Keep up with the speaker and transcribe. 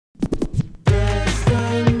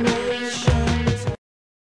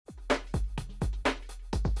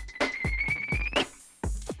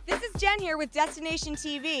again here with Destination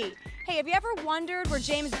TV. Hey, have you ever wondered where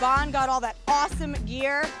James Bond got all that awesome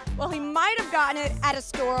gear? Well, he might have gotten it at a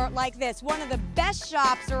store like this, one of the best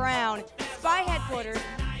shops around, Spy Headquarters.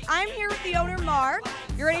 I'm here with the owner, Mark.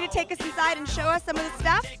 You ready to take us inside and show us some of the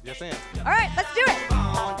stuff? Yes, I am. All right, let's do it.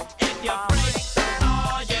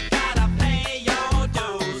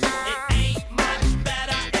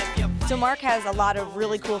 So Mark has a lot of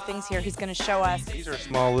really cool things here he's going to show us. These are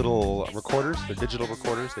small little recorders. They're digital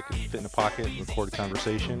recorders. They can fit in a pocket, record a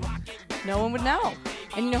conversation. No one would know.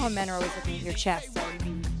 And you know how men are always looking at your chest, so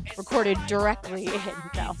you recorded directly in.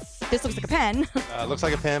 So this looks like a pen. It looks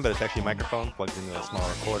like a pen, but it's actually a microphone plugged into a small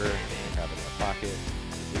recorder. You can have it in a pocket,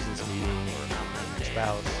 a business meeting, or your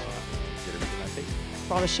spouse. Get everything on tape.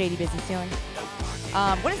 For all the shady business dealing.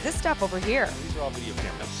 What is this stuff over here? These are all video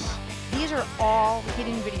cameras. These are all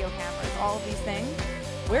hidden video cameras, all of these things.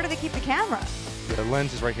 Where do they keep the camera? The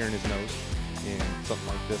lens is right here in his nose, and something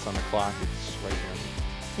like this on the clock, it's right here.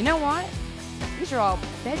 You know what? These are all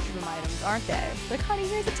bedroom items, aren't they? Like, honey,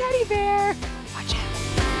 here's a teddy bear. Watch out.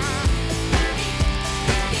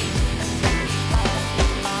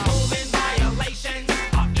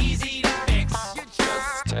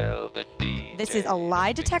 This is a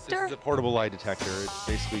lie detector? This is a portable lie detector. It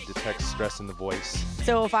basically detects stress in the voice.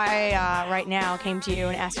 So if I, right now, came to you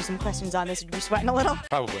and asked you some questions on this, would you be sweating a little?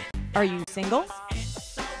 Probably. Are you single?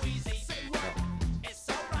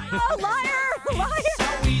 No. Oh, liar! Liar!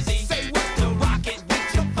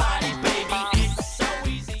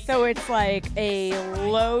 So it's like a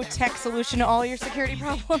low-tech solution to all your security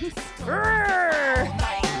problems?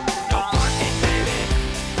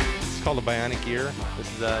 It's called a bionic ear.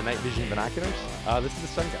 This is night vision binoculars. This is the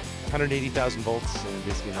sun gun. 180,000 volts, and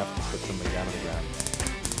basically enough to put somebody down on the ground.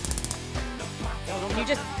 You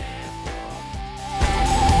just